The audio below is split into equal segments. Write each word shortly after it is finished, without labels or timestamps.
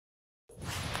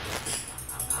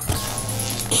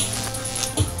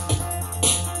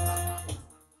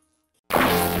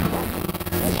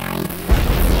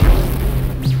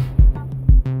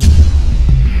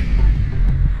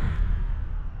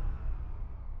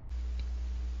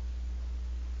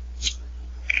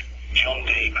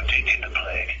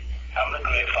and the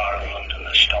Great Fire of London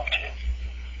that stopped it.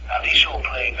 And he saw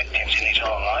plague victims in his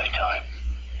own lifetime.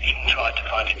 He even tried to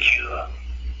find a cure,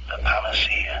 the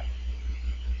panacea.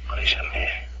 But it's a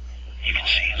myth. You can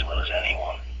see as well as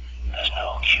anyone, there's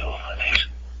no cure for this.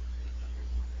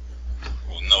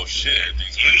 Well, no shit.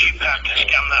 Use your pad to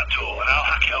scan that door and I'll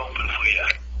hack it open for you.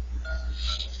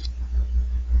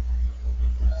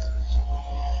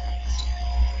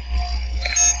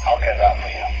 I'll get that for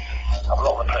you. I've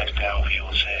locked the place down for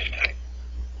your safety.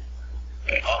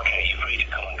 Okay, you're free to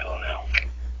come and go now.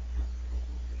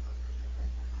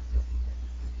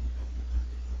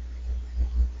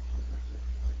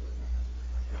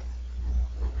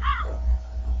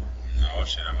 Oh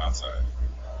shit, I'm outside.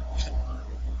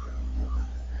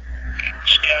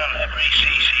 Scan every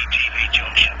CCTV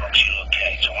junction box you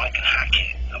locate so I can hack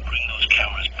it and bring those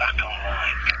cameras back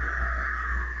online.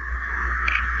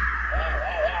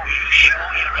 Whoa, you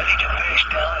sure you're ready to face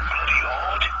down a bloody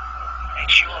horde?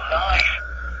 It's your life.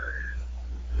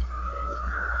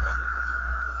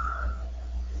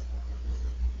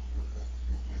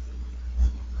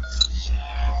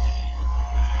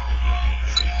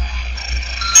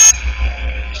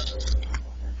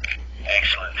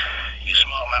 Excellent. Your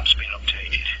smart map's been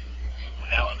updated. We're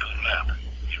now a good map.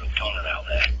 You're a goner out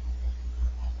there.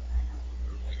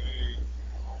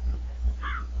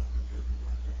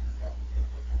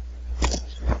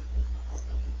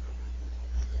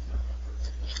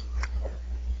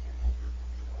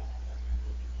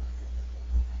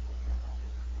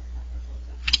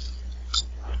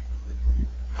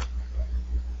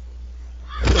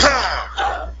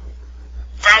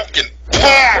 Falcon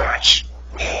Punch!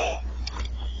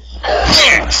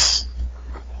 Yes!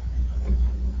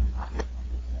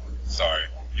 Sorry,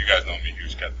 you guys know me,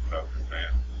 huge Captain Falcon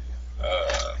fan.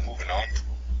 Moving on.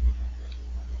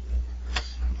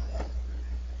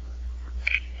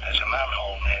 There's a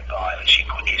manhole nearby that should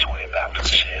quick his way back to the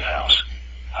safe house.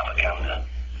 Have a gander.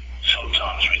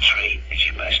 Sometimes retreat is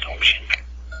your best option.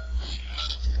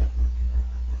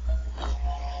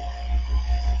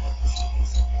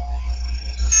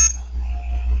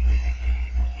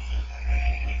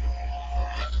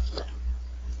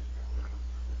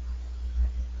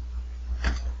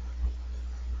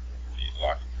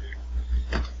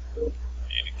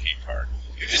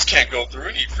 You just can't go through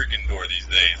any freaking door these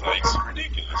days. Like, it's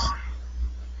ridiculous.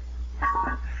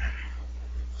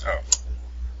 Oh.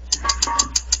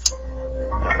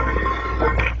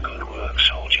 Good work,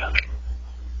 soldier.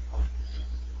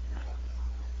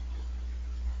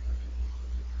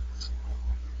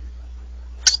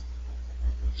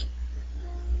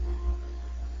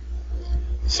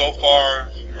 So far,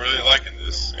 I'm really liking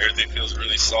this. Everything feels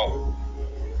really solid.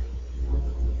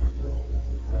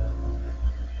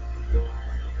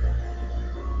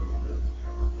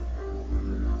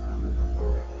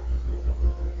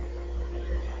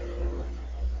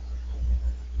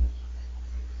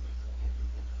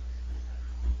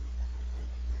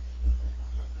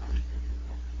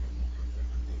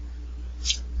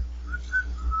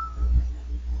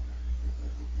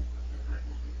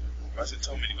 Why does it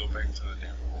tell me to go back to the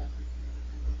damn hole?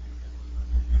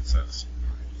 It says.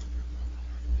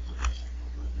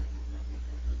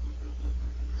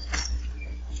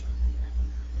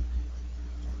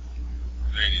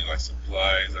 Is there any like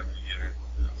supplies I can get her?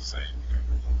 I'm saying.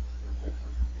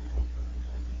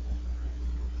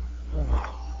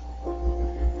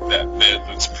 That bed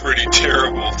looks pretty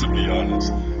terrible, to be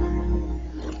honest.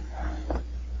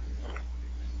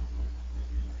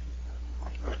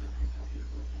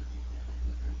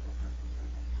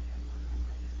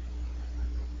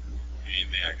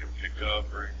 Anything I can pick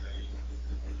up or anything?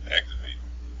 Activate.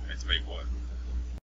 Activate what?